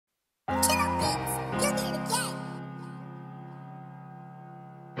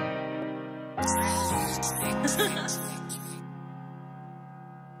Rolling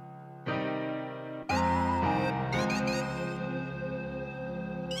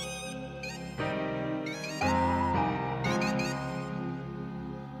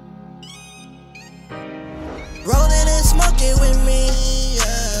and smoking with me,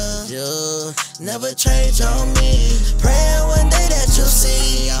 yeah. You never change on me. Praying one day that you'll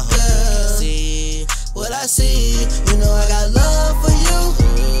see, girl. See what I see. You know I got love for you,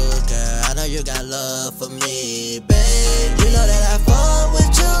 girl. I know you got love for me, babe. You know that I fall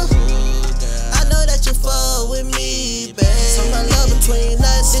with you, girl. I know that you fall with me, babe. So my love between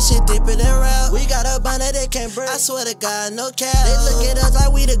us, this shit deeper than rap. We got a bond that they can't break. I swear to God, no cap. They look at us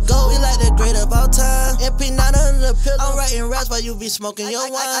like we the GOAT. We like the great of all time. MP9 under the pillow. I'm writing raps while you be smoking your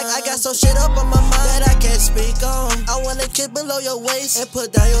wine. I got some shit up on my mind that I can't speak on. I wanna kiss below your waist and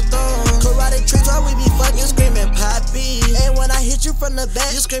put down your thumb. Karate tricks while we be fucking. You screaming Poppy. And when I hit you from the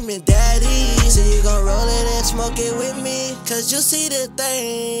back, you screaming Daddy. So you gon' roll it and smoke it with me. Cause you see the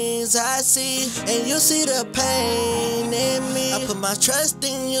things I see, and you see the pain in me. I put my trust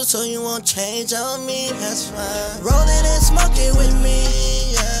in you so you won't change on me. That's fine. Rolling and smoking with me,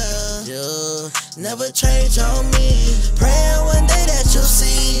 yeah. You never change on me. Praying one day that you'll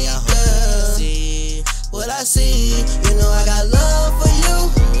see, girl. See what I see. You know I got love for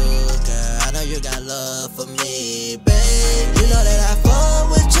you, girl. I know you got love for me, babe. You know that I fall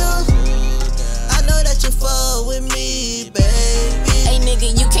with you, girl. I know that you fall with me, baby. Hey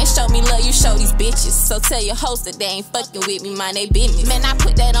nigga, you can't show me love, you show these bitches. So tell your host that they ain't fucking with me, mind they business. Man, I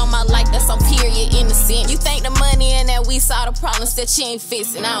put that on my life, that's on period innocent. You think the money and that we saw the problems that you ain't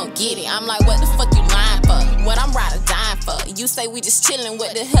fixing, I don't get it. I'm like, what the fuck you lying for? What I'm ride or dying for? You say we just chillin',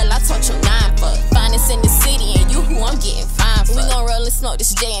 what the hell I taught your nine for? Finest in the city and you who I'm getting fined for. We gon' roll and smoke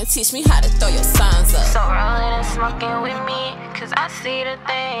this J and teach me how to throw your signs up. So rollin' and smoking with me, cause I see the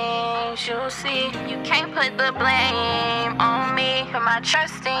things you see. You can't put the blame on me. Put my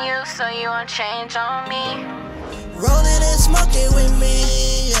trust in you so you won't change on me. Rolling and smoking with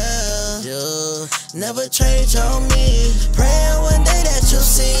me, yeah. You never change on me. Praying one day that you'll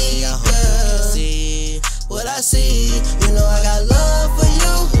see, girl. See what I see. You know I got love for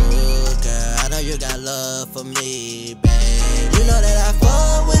you, girl. I know you got love for me, babe. You know that